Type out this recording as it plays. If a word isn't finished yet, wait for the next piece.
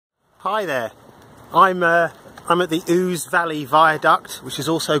Hi there, I'm at the Ouse Valley Viaduct, which is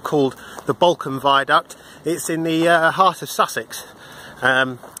also called the Balcombe Viaduct. It's in the heart of Sussex.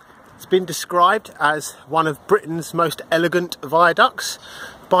 It's been described as one of Britain's most elegant viaducts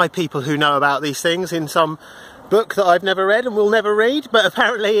by people who know about these things in some book that I've never read and will never read, but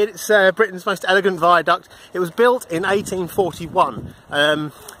apparently it's Britain's most elegant viaduct. It was built in 1841.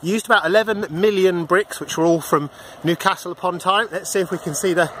 Used about 11 million bricks, which were all from Newcastle upon Tyne. Let's see if we can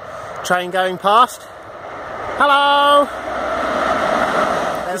see the train going past. Hello!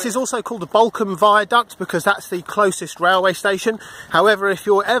 This is also called the Balcombe Viaduct because that's the closest railway station. However, if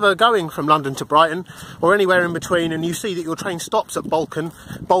you're ever going from London to Brighton or anywhere in between and you see that your train stops at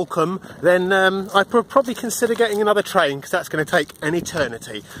Balcombe, then I'd probably consider getting another train because that's going to take an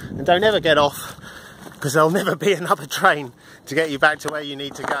eternity. And don't ever get off because there'll never be another train to get you back to where you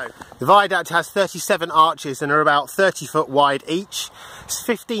need to go. The viaduct has 37 arches and are about 30 foot wide each. It's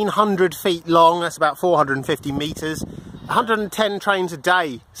 1,500 feet long, that's about 450 metres. 110 trains a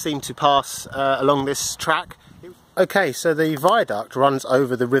day seem to pass along this track. Okay, so the viaduct runs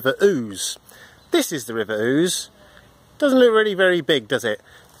over the River Ouse. This is the River Ouse. Doesn't look really very big, does it?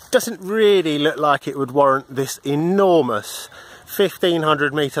 Doesn't really look like it would warrant this enormous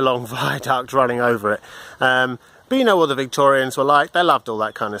 1,500 metre long viaduct running over it. But you know what the Victorians were like, they loved all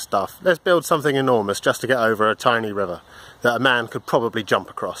that kind of stuff. Let's build something enormous just to get over a tiny river that a man could probably jump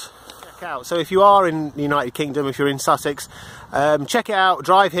across. Check out. So if you are in the United Kingdom, if you're in Sussex, check it out,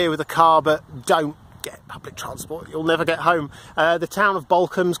 drive here with a car, but don't get public transport, you'll never get home. The town of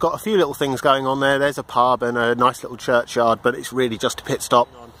Balcombe's got a few little things going on there. There's a pub and a nice little churchyard, but it's really just a pit stop.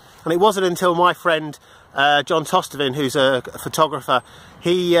 And it wasn't until my friend John Tostevin, who's a photographer,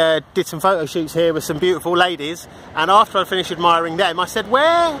 he did some photo shoots here with some beautiful ladies, and after I finished admiring them I said,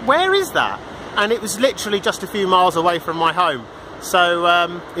 where is that? And it was literally just a few miles away from my home. So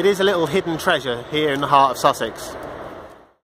it is a little hidden treasure here in the heart of Sussex.